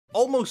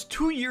Almost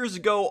 2 years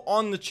ago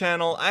on the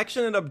channel, I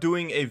actually ended up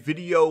doing a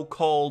video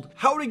called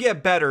How to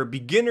Get Better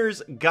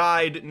Beginner's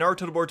Guide Naruto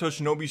to Boruto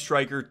Shinobi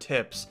Striker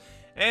Tips.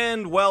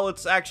 And well,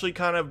 it's actually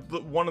kind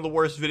of one of the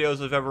worst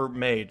videos I've ever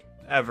made.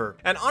 Ever.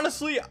 And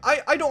honestly,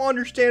 I don't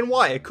understand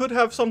why. It could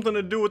have something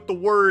to do with the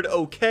word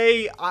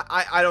okay.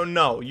 I don't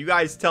know. You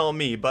guys tell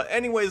me. But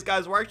anyways,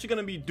 guys, we're actually going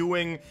to be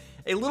doing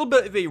a little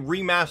bit of a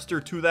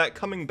remaster to that,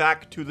 coming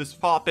back to this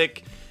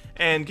topic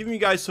and giving you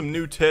guys some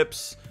new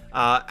tips.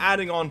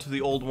 Adding on to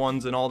the old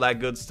ones and all that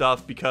good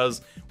stuff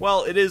because,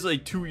 well, it is a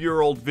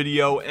 2-year-old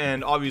video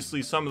and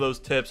obviously some of those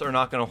tips are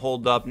not going to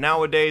hold up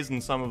nowadays,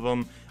 and some of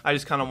them I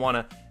just kind of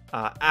want to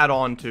add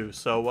on to.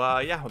 So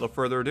yeah, without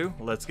further ado,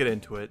 let's get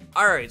into it.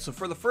 Alright, so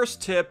for the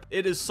first tip,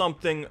 it is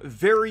something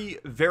very,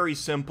 very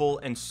simple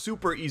and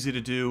super easy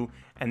to do,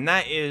 and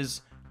that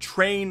is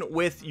train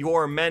with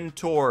your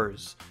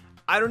mentors.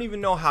 I don't even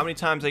know how many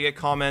times I get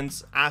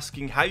comments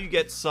asking how you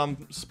get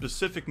some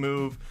specific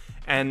move,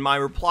 and my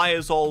reply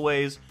is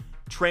always,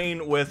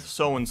 train with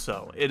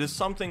so-and-so. It is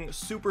something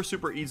super,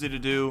 super easy to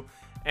do,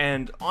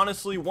 and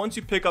honestly, once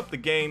you pick up the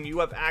game, you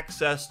have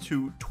access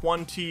to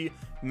 20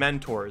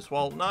 mentors.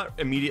 Well, not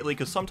immediately,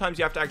 because sometimes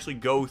you have to actually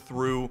go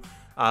through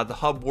the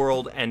hub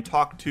world and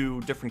talk to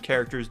different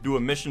characters, do a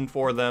mission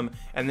for them,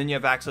 and then you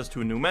have access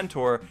to a new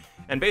mentor.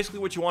 And basically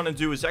what you want to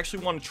do is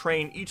actually want to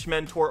train each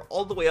mentor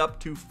all the way up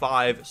to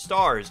 5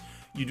 stars.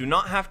 You do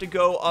not have to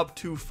go up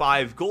to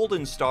 5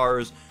 golden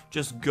stars,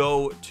 just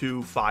go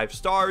to 5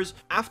 stars.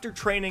 After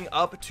training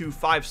up to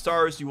 5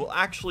 stars, you will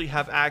actually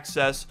have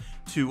access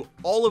to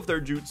all of their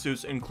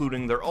jutsus,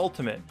 including their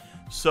ultimate.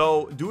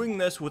 So doing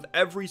this with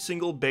every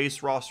single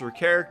base roster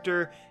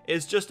character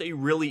is just a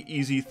really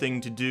easy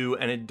thing to do,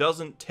 and it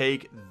doesn't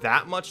take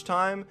that much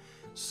time.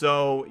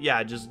 So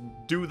yeah, just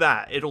do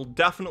that. It'll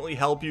definitely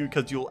help you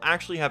because you'll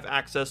actually have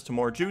access to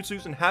more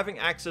jutsus, and having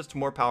access to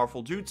more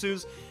powerful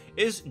jutsus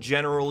is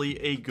generally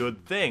a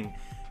good thing.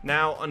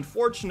 Now,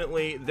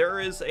 unfortunately, there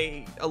is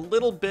a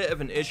little bit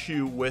of an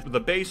issue with the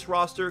base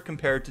roster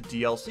compared to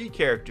DLC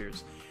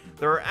characters.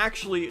 There are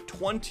actually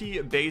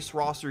 20 base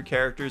roster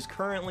characters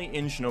currently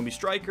in Shinobi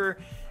Striker,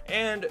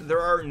 and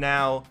there are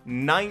now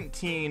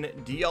 19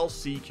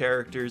 DLC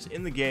characters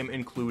in the game,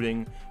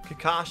 including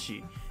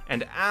Kakashi.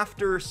 And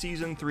after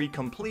Season 3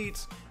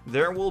 completes,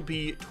 there will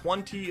be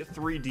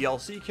 23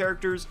 DLC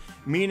characters,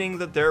 meaning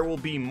that there will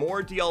be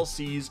more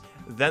DLCs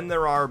than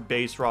there are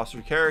base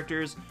roster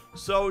characters.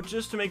 So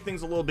just to make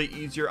things a little bit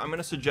easier, I'm going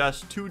to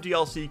suggest 2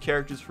 DLC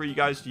characters for you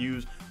guys to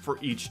use for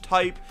each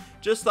type,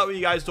 just that way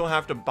you guys don't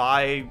have to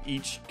buy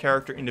each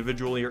character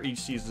individually or each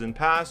season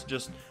pass.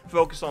 Just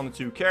focus on the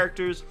 2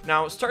 characters.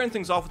 Now, starting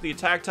things off with the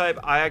attack type,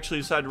 I actually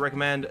decided to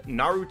recommend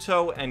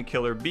Naruto and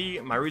Killer Bee.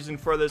 My reason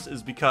for this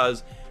is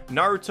because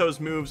Naruto's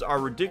moves are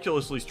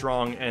ridiculously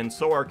strong, and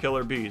so are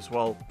Killer Bee's.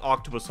 Well,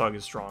 Octopus Hug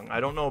is strong.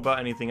 I don't know about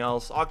anything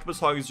else. Octopus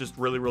Hug is just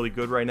really, really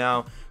good right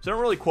now, so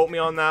don't really quote me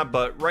on that,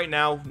 but right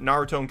now,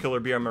 Naruto and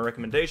Killer Bee are my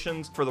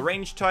recommendations. For the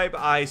range type,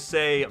 I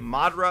say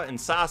Madara and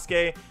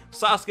Sasuke.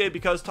 Sasuke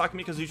because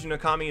Takumi Kazuchi no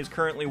Kami is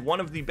currently one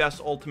of the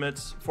best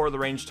ultimates for the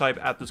range type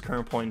at this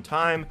current point in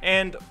time,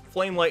 and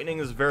Flame Lightning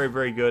is very,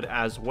 very good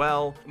as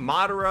well.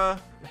 Madara,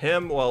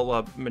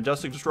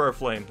 Majestic Destroyer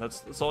Flame.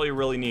 That's all you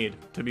really need,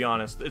 to be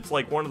honest. It's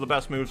like one of the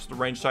best moves for the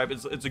range type.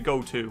 It's a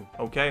go-to,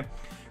 okay?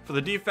 For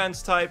the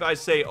defense type, I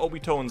say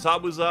Obito and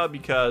Zabuza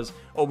because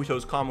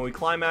Obito's Kamui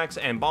Climax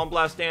and Bomb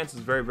Blast Dance is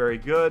very, very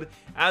good,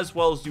 as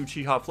well as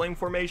Uchiha Flame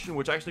Formation,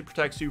 which actually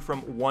protects you from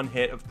one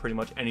hit of pretty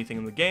much anything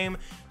in the game.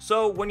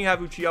 So when you have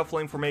Uchiha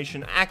Flame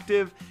Formation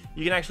active,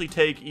 you can actually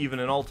take even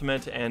an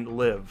ultimate and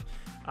live.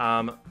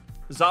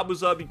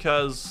 Zabuza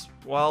because,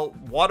 well,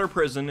 Water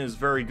Prison is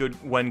very good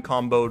when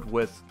comboed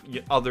with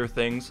other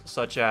things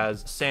such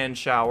as Sand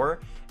Shower,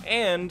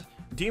 and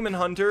Demon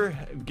Hunter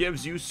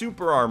gives you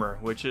super armor,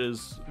 which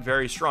is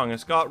very strong.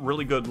 It's got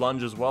really good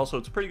lunge as well, so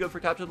it's pretty good for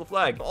Capture the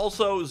Flag.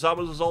 Also,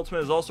 Zabuza's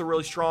ultimate is also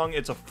really strong.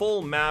 It's a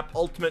full map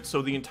ultimate,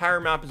 so the entire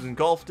map is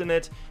engulfed in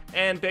it,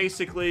 and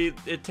basically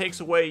it takes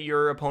away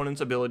your opponent's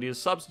ability to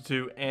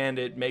substitute, and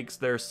it makes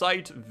their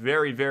sight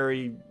very,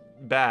 very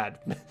bad.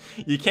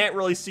 You can't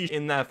really see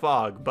in that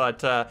fog.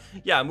 But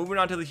yeah, moving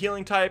on to the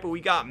healing type,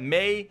 we got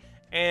Mei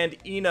and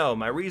Ino.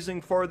 My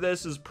reasoning for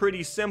this is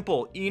pretty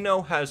simple.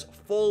 Ino has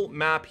full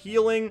map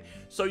healing,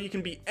 so you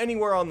can be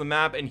anywhere on the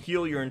map and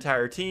heal your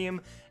entire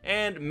team.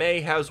 And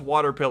Mei has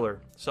Water Pillar.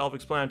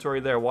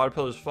 Self-explanatory there. Water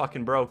Pillar is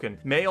fucking broken.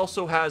 Mei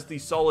also has the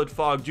Solid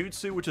Fog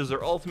Jutsu, which is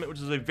their ultimate, which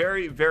is a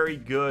very, very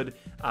good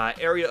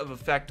area of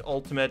effect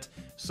ultimate.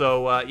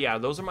 So yeah,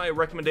 those are my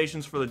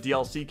recommendations for the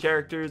DLC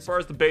characters. As far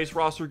as the base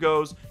roster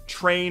goes,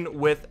 train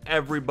with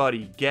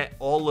everybody. Get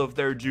all of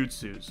their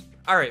jutsus.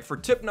 Alright, for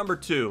tip number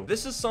 2,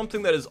 this is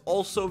something that is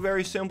also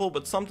very simple,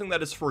 but something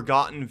that is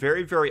forgotten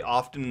very, very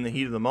often in the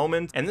heat of the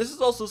moment, and this is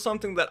also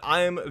something that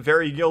I am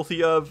very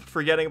guilty of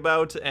forgetting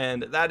about,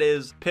 and that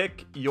is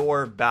pick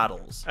your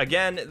battles.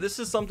 Again, this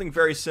is something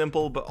very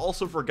simple, but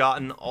also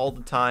forgotten all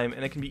the time,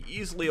 and it can be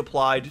easily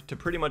applied to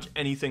pretty much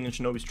anything in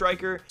Shinobi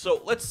Striker.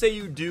 So let's say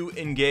you do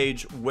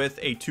engage with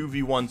a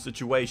 2v1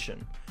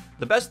 situation.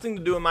 The best thing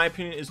to do in my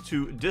opinion is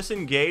to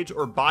disengage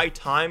or buy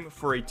time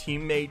for a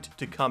teammate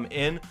to come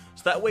in,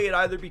 so that way it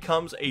either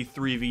becomes a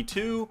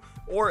 3v2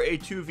 or a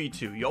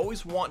 2v2. You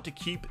always want to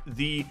keep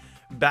the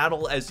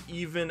battle as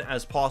even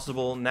as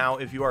possible. Now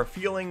if you are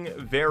feeling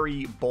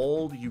very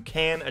bold, you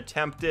can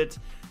attempt it,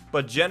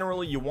 but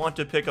generally you want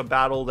to pick a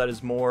battle that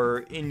is more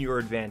in your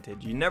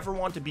advantage. You never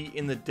want to be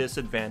in the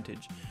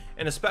disadvantage.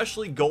 And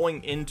especially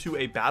going into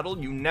a battle,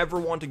 you never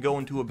want to go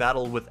into a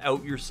battle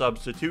without your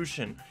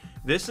substitution.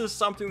 This is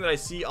something that I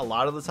see a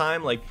lot of the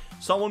time. Like,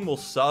 someone will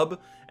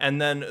sub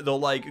and then they'll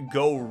like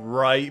go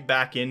right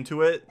back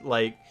into it.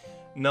 Like,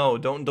 no,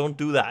 don't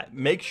do that.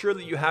 Make sure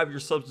that you have your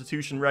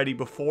substitution ready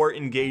before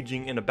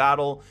engaging in a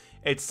battle.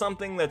 It's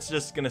something that's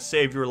just going to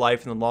save your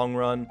life in the long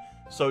run.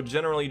 So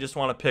generally you just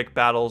want to pick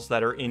battles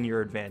that are in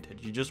your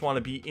advantage. You just want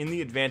to be in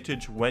the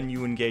advantage when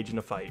you engage in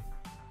a fight.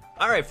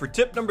 Alright, for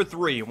tip number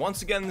 3,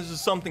 once again this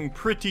is something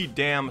pretty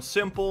damn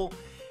simple,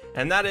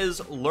 and that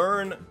is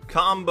learn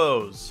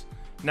combos.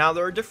 Now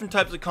there are different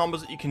types of combos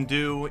that you can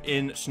do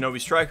in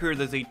Shinobi Striker.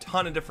 There's a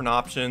ton of different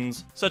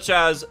options, such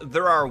as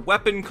there are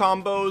weapon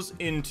combos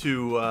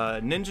into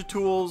ninja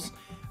tools,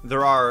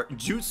 there are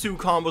jutsu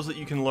combos that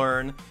you can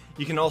learn.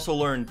 You can also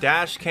learn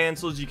dash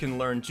cancels, you can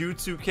learn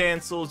jutsu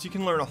cancels, you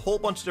can learn a whole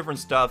bunch of different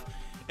stuff,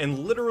 and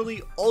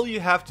literally all you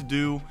have to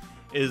do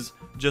is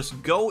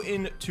just go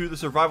into the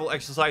survival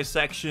exercise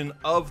section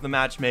of the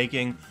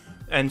matchmaking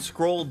and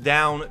scroll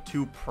down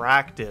to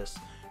practice.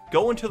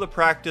 Go into the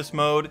practice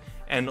mode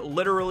and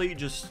literally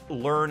just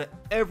learn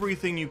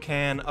everything you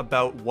can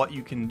about what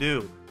you can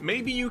do.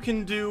 Maybe you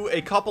can do a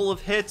couple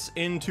of hits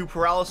into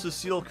paralysis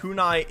seal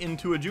kunai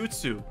into a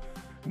jutsu.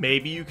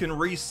 Maybe you can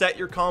reset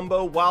your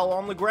combo while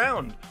on the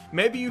ground.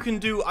 Maybe you can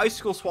do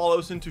icicle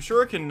swallows into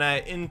shuriken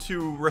net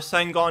into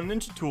Rasengan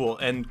ninja tool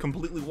and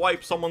completely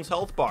wipe someone's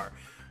health bar.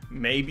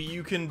 Maybe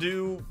you can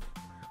do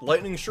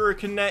lightning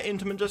shuriken net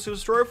into majestic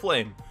destroyer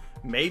flame.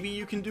 Maybe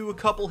you can do a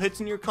couple hits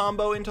in your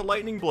combo into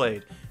lightning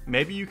blade.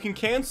 Maybe you can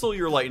cancel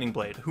your lightning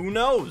blade. Who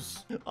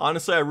knows?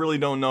 Honestly, I really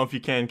don't know if you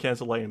can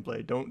cancel lightning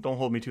blade. Don't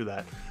hold me to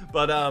that.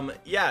 But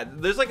yeah,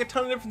 there's like a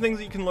ton of different things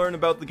that you can learn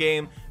about the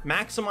game.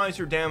 Maximize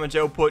your damage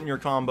output in your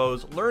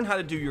combos. Learn how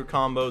to do your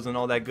combos and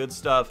all that good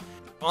stuff.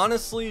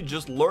 Honestly,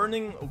 just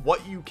learning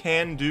what you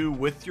can do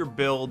with your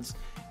builds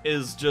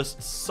is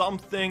just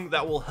something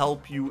that will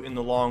help you in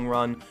the long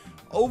run.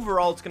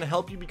 Overall, it's going to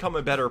help you become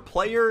a better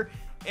player,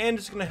 and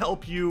it's going to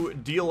help you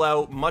deal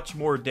out much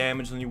more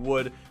damage than you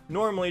would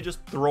normally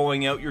just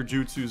throwing out your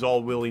jutsus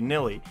all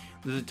willy-nilly.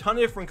 There's a ton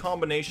of different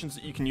combinations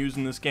that you can use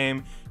in this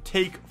game.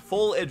 Take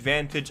full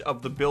advantage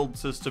of the build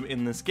system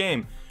in this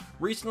game.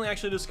 Recently I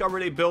actually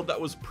discovered a build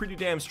that was pretty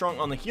damn strong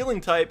on the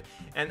healing type,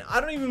 and I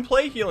don't even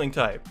play healing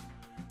type.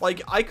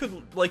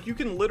 You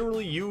can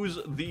literally use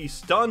the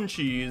stun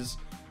cheese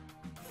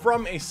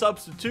from a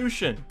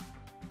substitution.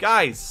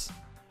 Guys,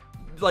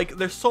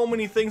 there's so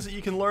many things that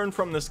you can learn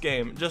from this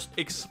game. Just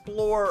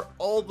explore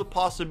all the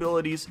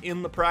possibilities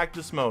in the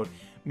practice mode.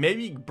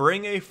 Maybe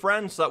bring a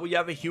friend so that we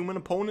have a human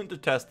opponent to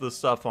test this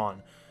stuff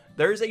on.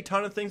 There's a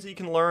ton of things that you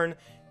can learn,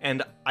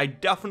 and I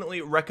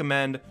definitely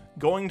recommend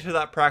going to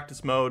that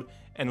practice mode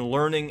and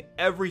learning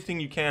everything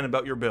you can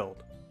about your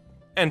build.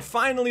 And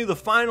finally, the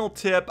final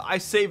tip, I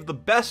saved the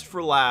best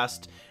for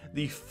last.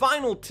 The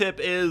final tip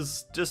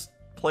is just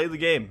play the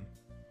game.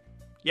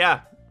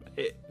 Yeah.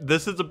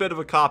 This is a bit of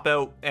a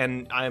cop-out,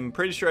 and I'm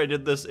pretty sure I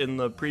did this in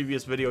the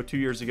previous video 2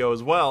 years ago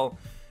as well,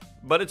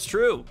 but it's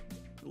true.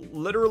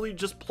 Literally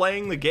just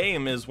playing the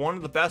game is one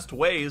of the best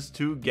ways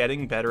to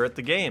getting better at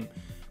the game.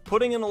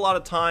 Putting in a lot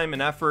of time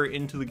and effort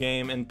into the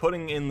game and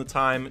putting in the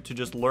time to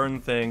just learn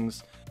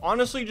things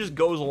honestly just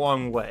goes a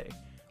long way.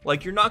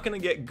 Like, you're not going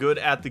to get good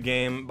at the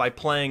game by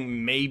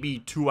playing maybe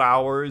 2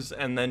 hours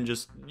and then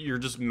you're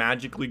just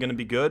magically going to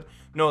be good.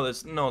 No,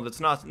 that's not a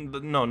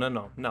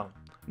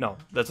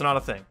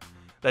thing.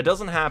 That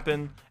doesn't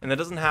happen, and that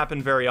doesn't happen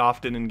very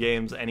often in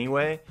games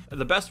anyway.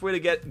 The best way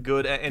to get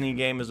good at any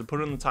game is to put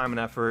in the time and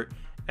effort,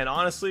 and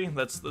honestly,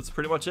 that's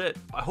pretty much it.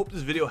 I hope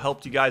this video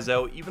helped you guys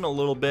out even a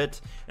little bit,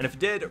 and if it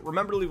did,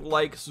 remember to leave a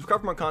like, subscribe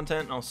for more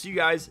content, and I'll see you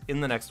guys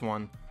in the next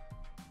one.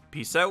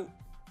 Peace out.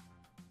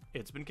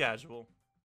 It's been casual.